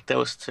 I think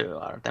those two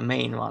are the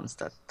main ones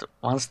that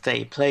once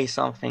they play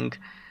something,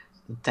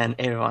 then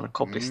everyone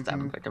copies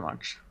them pretty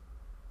much.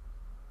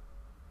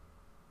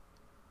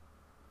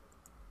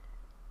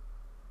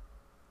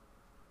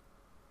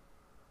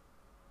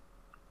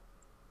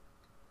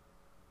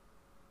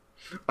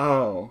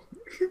 Oh,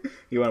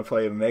 you want to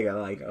play Omega?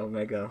 Like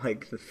Omega?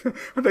 Like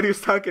I thought he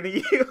was talking to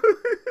you.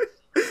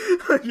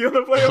 You want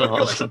to play Omega?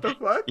 Like, what the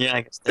fuck? Yeah,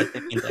 I guess they're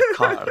taking their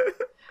card.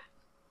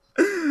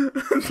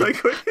 It's like,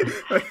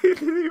 I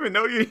didn't even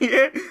know you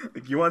here.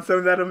 Like, you want some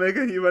of that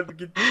Omega? You want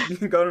to you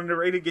can go on the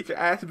raid and get your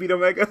ass beat,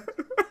 Omega.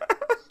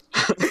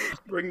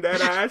 Bring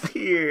that ass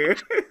here.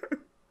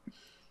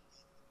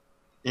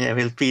 Yeah,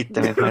 we'll beat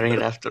them if I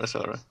raid after us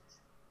or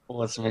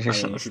what's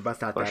mission. If you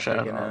bust out that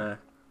freaking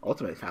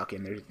Ultimate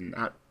Falcon, there's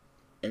not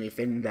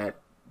anything that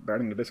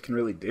Burning the Abyss can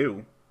really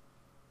do.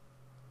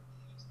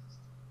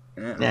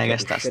 Yeah, I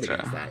guess that's true.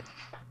 That.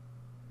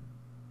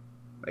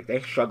 Like,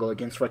 they struggle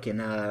against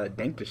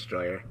Dank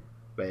Destroyer,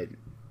 but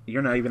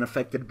you're not even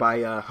affected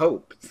by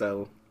Hope,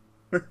 so...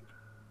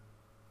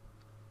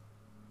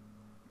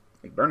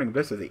 Like Burning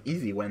Abyss was an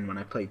easy win when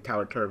I played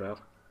Tower Turbo,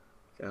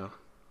 so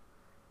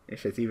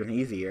it's just even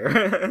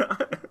easier.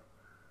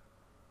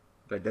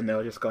 But then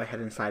they'll just go ahead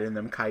and side in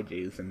them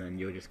kaijus, and then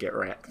you'll just get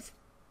wrecked.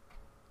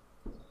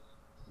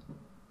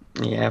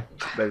 Yep.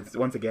 But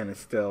once again, it's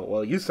still,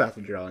 well, you still have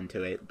to draw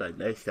into it, but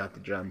they still have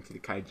to draw into the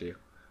kaiju,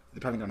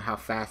 depending on how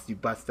fast you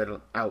busted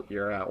out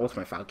your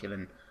Ultimate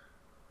Falcon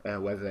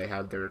and whether they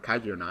have their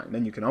kaiju or not. And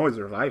then you can always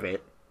revive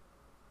it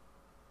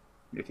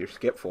with your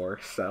skip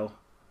force. So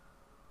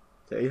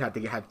you have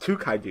to have two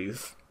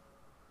kaijus,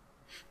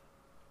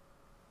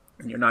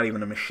 and you're not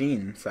even a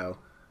machine, so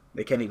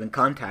they can't even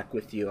contact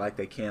with you like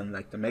they can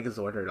like the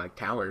Megazord or like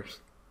towers.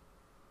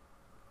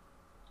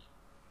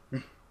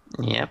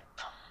 Yep.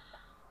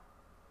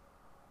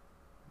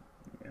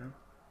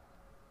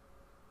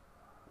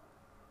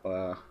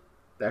 Yeah.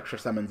 The extra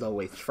summon's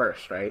always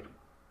first, right?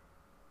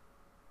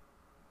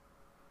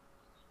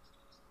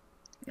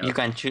 You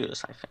can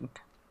choose, I think.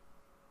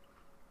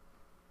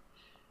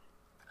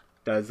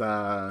 Does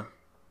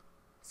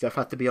Seth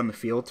have to be on the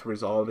field to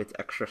resolve its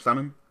extra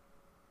summon?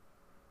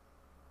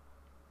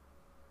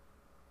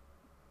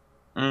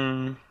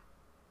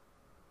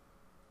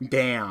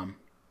 Damn.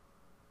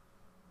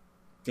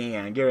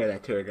 Get rid of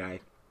that tour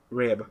guide.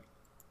 Rib.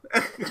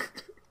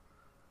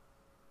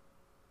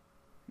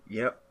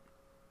 Yep.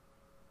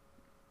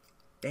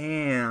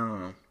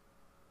 Damn.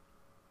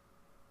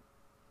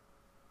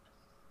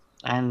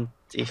 And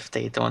if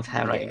they don't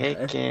have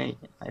Raigeki,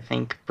 I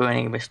think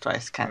Burning Abyss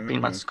twice can pretty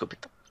much scoop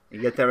it up.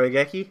 You get that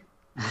Raigeki?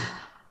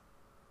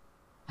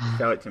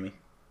 Show it to me.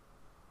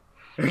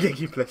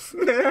 Raigeki, please.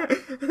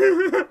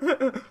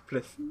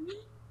 Please.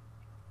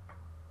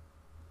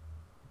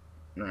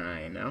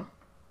 I know.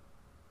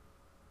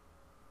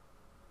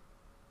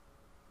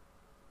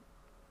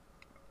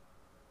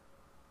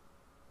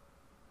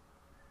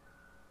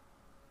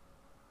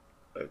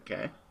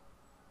 Okay.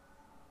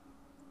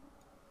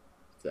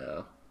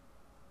 So.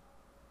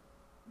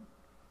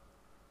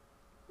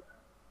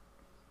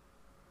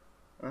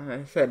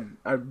 I said,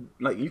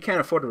 like, you can't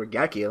afford a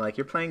Raigeki. Like,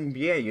 you're playing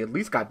BA, you at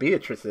least got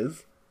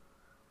Beatrice's.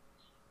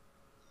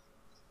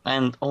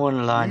 And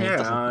online, yeah, it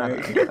doesn't matter.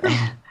 You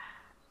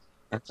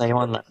can play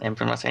online and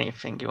pretty much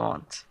anything you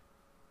want.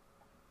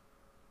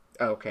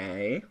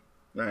 Okay.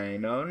 I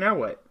know. Now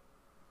what?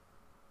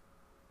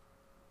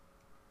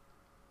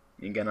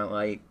 You gonna,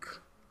 like,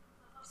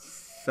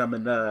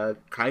 summon the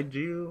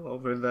Kaiju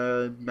over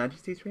the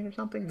Majesty screen or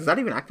something? Does that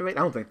even activate?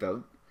 I don't think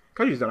so.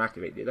 Kaijus don't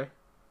activate, do they?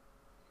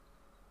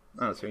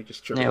 Oh, so you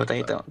just trigger. No,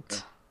 they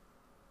don't.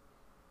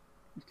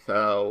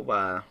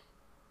 So,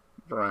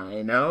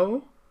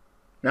 Rhino.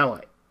 Now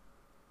what?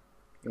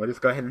 You want to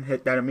just go ahead and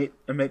hit that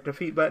emit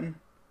defeat button?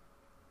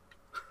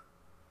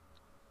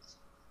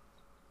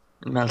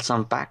 Well,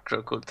 some back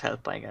row could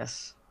help, I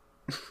guess.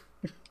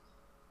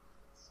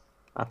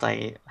 But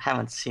I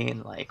haven't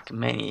seen like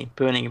many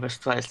Burning Abyss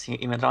trials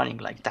even running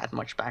like that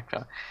much back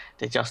row.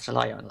 They just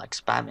rely on like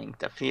spamming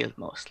the field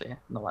mostly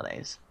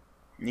nowadays.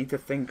 Need to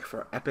think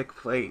for epic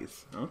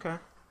plays. Okay.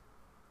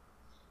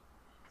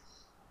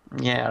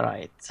 Yeah,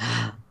 right.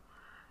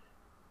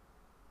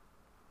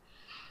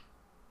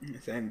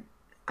 And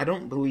I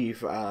don't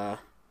believe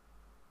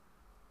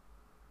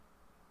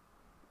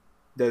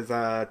does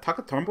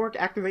Taka Tornborg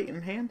activate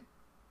in hand?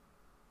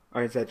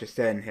 Or is that just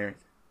in here?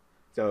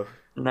 So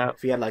no.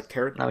 If he had like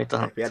no, it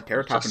doesn't. If he had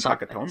Terratop and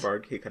Taka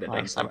Tornborg, he could have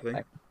done something.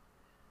 Right.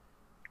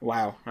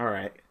 Wow,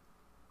 alright.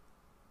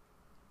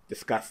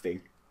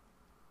 Disgusting.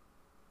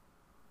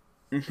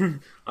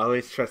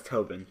 Always trust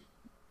Hoban.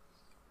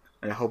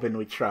 And Hoban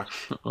we trust.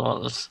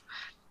 Lols.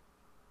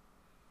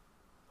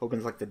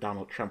 Hoban's like the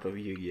Donald Trump of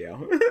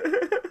Yu-Gi-Oh!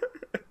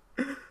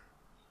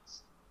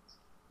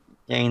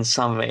 Yeah, in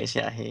some ways,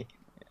 yeah, he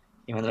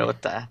even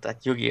wrote that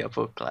Yu-Gi-Oh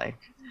book, like,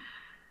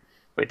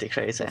 pretty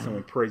crazy. So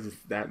someone praises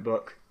that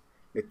book.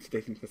 They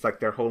think it's like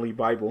their holy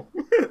Bible.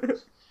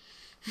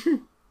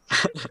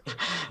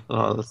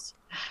 Lols.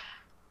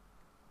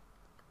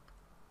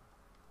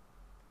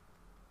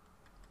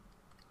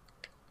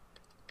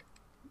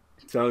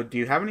 So, do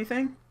you have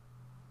anything?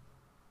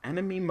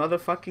 Enemy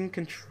motherfucking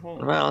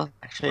control. Well,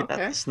 actually, Okay.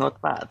 that's not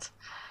bad.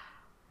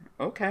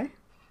 Okay.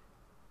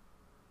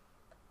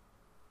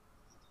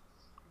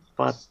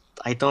 But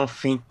I don't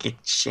think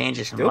it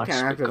changes Still much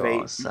can't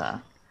activate.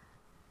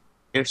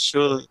 because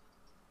you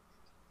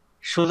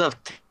should have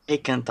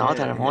taken the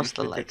other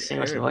monster, like,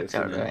 seriously what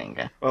you're doing.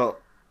 Well,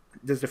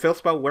 does the fill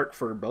spell work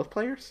for both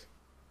players?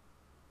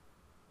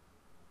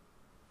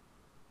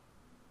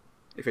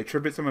 If a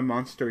tribute summon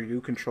monster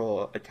you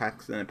control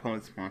attacks an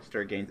opponent's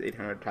monster, gains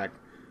 800 attack.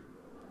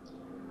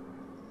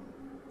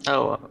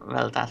 Oh,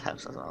 well, that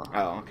helps as well.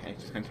 Oh, okay.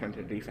 Just gonna turn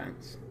to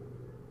defense.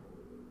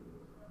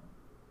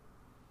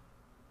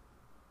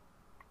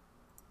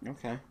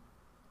 Okay.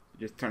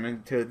 Just turn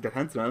into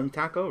defense mode and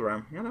attack over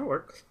him. Yeah, that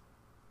works.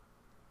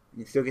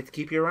 You still get to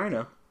keep your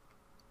Rhino.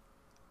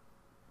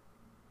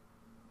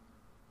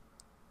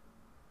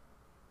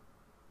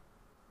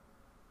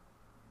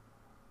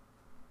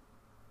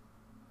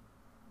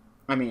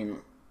 I mean,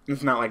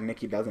 it's not like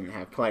Nikki doesn't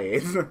have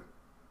plays.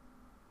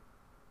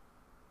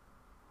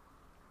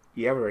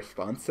 You have a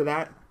response to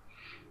that?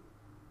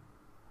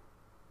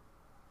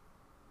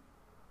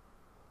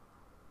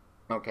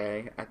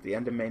 Okay, at the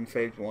end of main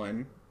phase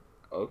 1.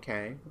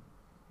 Okay.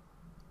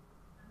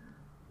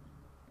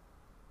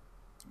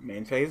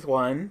 Main phase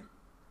 1.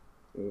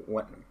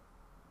 What?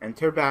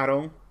 Enter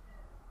battle.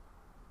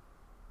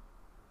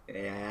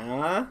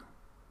 Yeah.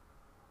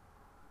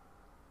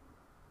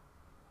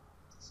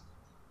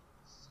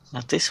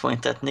 At this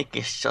point, that Nick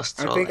is just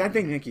I think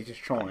trolling. Nikki's just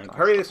trolling. Quite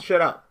Hurry this honestly.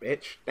 shit up,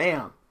 bitch.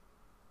 Damn.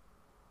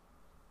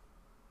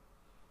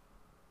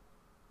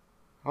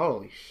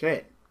 Holy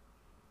shit.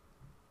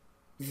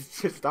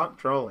 Just stop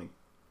trolling.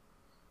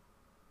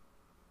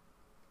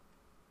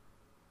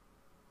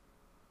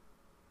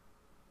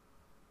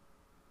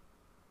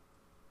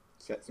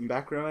 Set some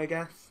back row, I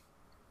guess.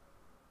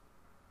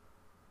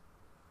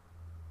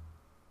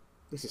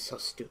 This is so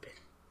stupid.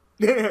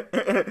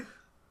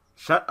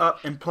 Shut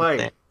up and play.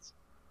 Then-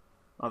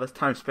 All this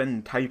time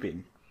spent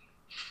typing.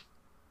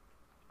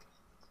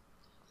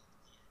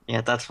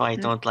 Yeah, that's why I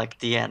don't like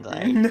the end.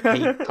 I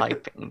hate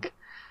typing.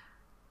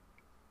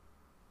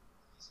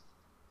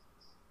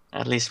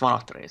 At least one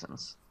of the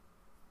reasons.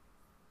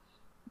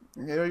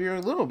 You're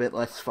a little bit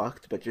less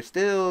fucked, but you're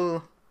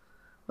still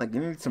like you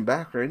need some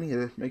background. You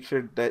need to make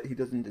sure that he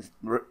doesn't just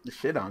rip the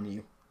shit on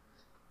you.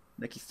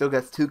 Like he still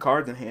gets 2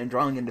 cards in hand,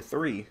 drawing into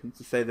 3. Who's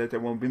to say that there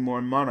won't be more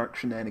Monarch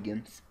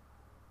shenanigans?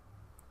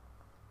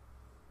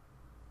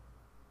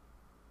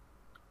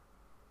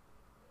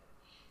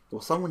 Will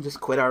someone just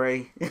quit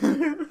already?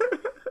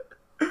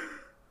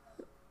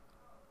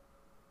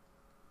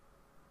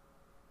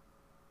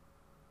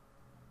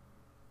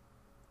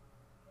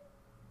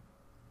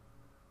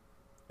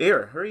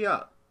 Here, hurry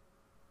up.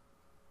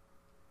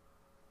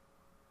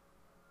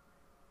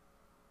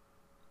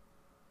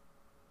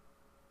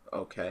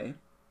 Okay.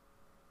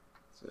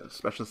 So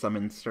special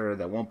summon stir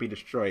that won't be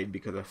destroyed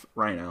because of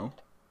Rhino.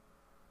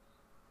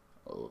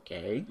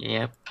 Okay.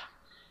 Yep.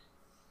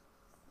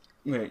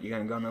 Wait,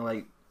 you're gonna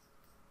like...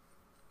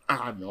 I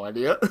have no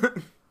idea.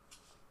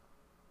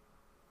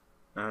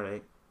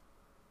 Alright.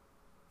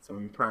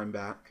 Summon Prime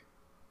back.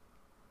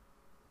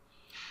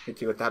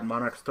 Hit you with that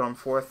Monarch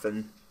Stormforth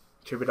and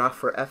tribute off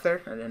for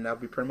Ether, and then that'll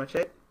be pretty much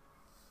it.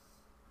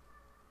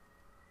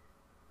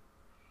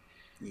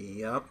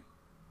 Yep.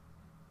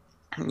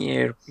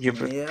 You Yep.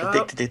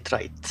 predicted it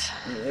right.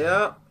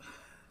 Yep.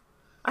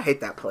 I hate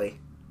that play.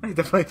 I hate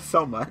that play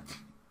so much.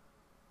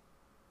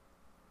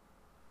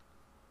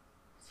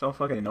 So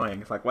fucking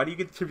annoying. It's like, why do you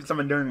get to tribute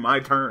someone during my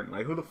turn?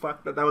 Like, who the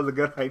fuck thought that was a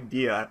good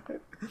idea?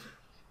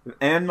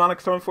 And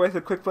Monarch Stormforth,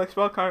 a quick play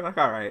spell card? Like,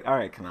 alright,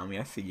 Konami,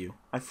 I see you.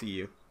 I see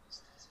you.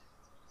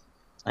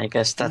 I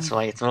guess that's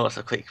why it was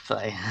a quick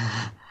play.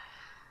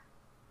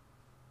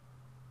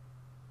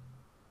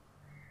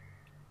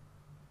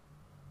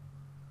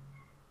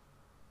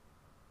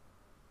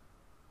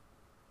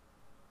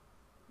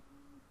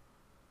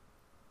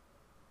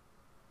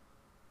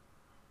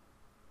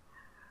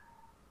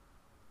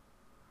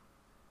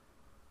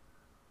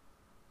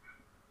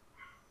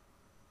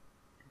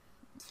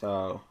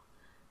 So,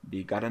 do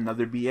you got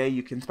another BA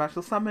you can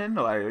special summon,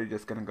 or are you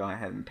just gonna go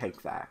ahead and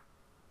take that?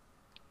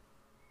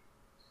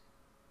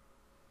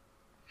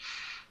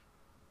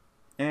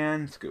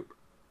 And scoop.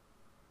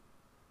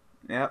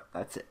 Yep,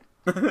 that's it.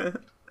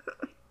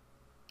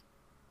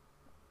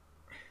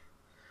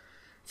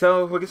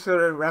 So, we'll just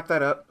sort of wrap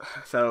that up.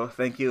 So,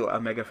 thank you,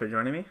 Omega, for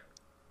joining me.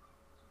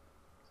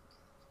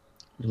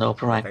 No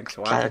problem. Thanks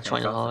for Glad watching. to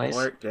join Thanks for all the always.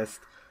 support. Just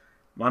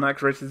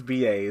Monarchs versus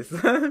BAs.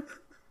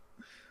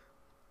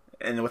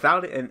 and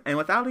without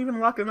even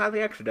locking out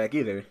the extra deck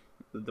either.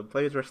 The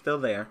players were still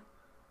there.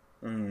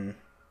 Mm.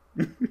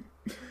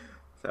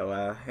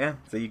 So, yeah.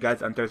 See you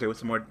guys on Thursday with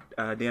some more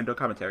D&D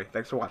commentary.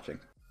 Thanks for watching.